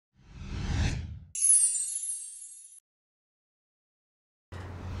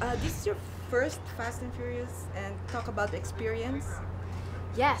This is your first Fast and Furious, and talk about the experience.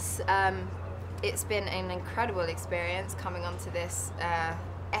 Yes, it's been an incredible experience coming onto this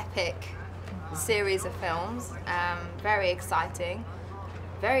epic series of films. Very exciting,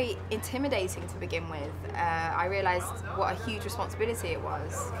 very intimidating to begin with. I realised what a huge responsibility it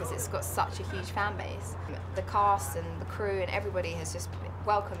was because it's got such a huge fan base. The cast and the crew and everybody has just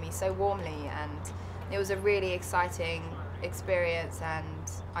welcomed me so warmly, and it was a really exciting experience,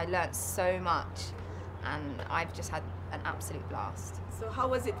 and I learnt so much, and I've just had an absolute blast. So how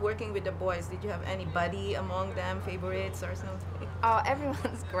was it working with the boys? Did you have anybody among them, favorites or something? Oh,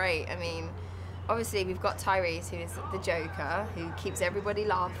 everyone's great. I mean, obviously we've got Tyrese, who is the Joker, who keeps everybody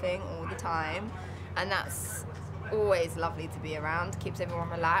laughing all the time, and that's always lovely to be around, keeps everyone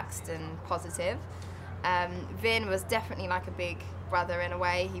relaxed and positive. Vin was definitely like a big brother in a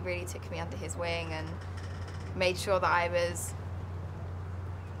way. He really took me under his wing and made sure that I was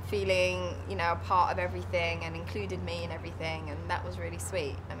feeling, you know, a part of everything and included me in everything, and that was really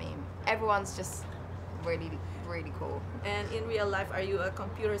sweet. I mean, everyone's just really, really cool. And in real life, are you a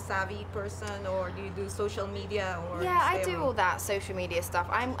computer savvy person, or do you do social media? Or yeah, I do all that social media stuff.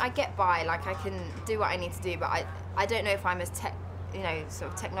 I get by, like I can do what I need to do, but I don't know if I'm as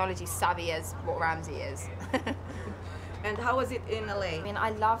sort of technology savvy as what Ramsey is. And how was it in LA? I mean,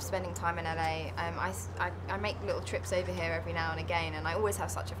 I love spending time in LA. I make little trips over here every now and again, and I always have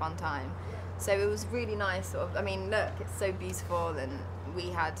such a fun time. So it was really nice. Sort of, I mean, look, it's so beautiful, and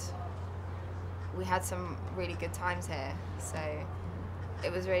we had some really good times here. So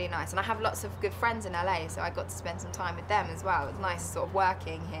it was really nice, and I have lots of good friends in LA, so I got to spend some time with them as well. It was nice, sort of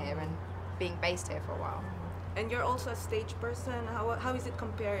working here and being based here for a while. And you're also a stage person. How is it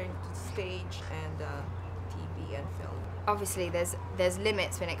comparing to stage and TV and film? Obviously, there's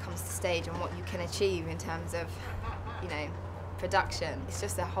limits when it comes to stage and what you can achieve in terms of, you know, production. It's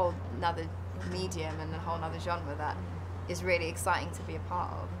just a whole nother medium and a whole nother genre that is really exciting to be a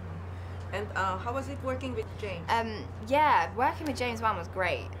part of. And how was it working with James? Yeah, working with James Wan was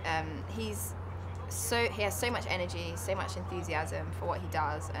great. He has so much energy, so much enthusiasm for what he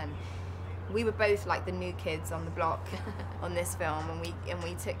does, and we were both like the new kids on the block on this film, and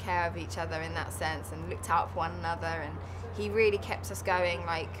we took care of each other in that sense and looked out for one another, and he really kept us going,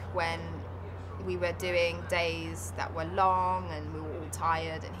 like when we were doing days that were long and we were all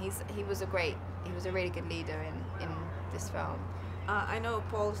tired, and he was a really good leader in this film. I know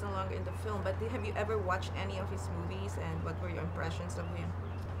Paul is no longer in the film, but have you ever watched any of his movies, and what were your impressions of him?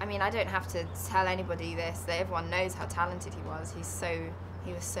 I mean, I don't have to tell anybody this, that everyone knows how talented he was.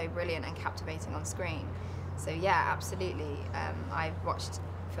 He was so brilliant and captivating on screen. So yeah, absolutely. I've watched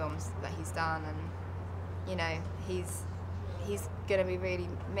films that he's done, and you know, he's going to be really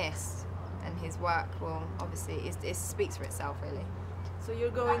missed, and his work will obviously it speaks for itself, really. So you're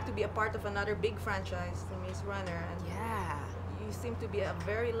going to be a part of another big franchise, the Maze Runner, and yeah, you seem to be a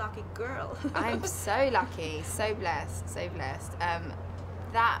very lucky girl. I'm so lucky, so blessed, so blessed.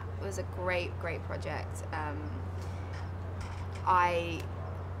 That was a great project. I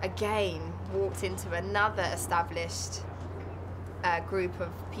again walked into another established group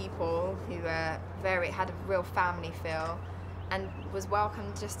of people who had a real family feel, and was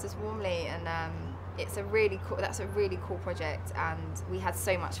welcomed just as warmly. And that's a really cool project, and we had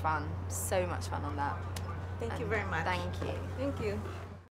so much fun on that. Thank you very much. Thank you. Thank you.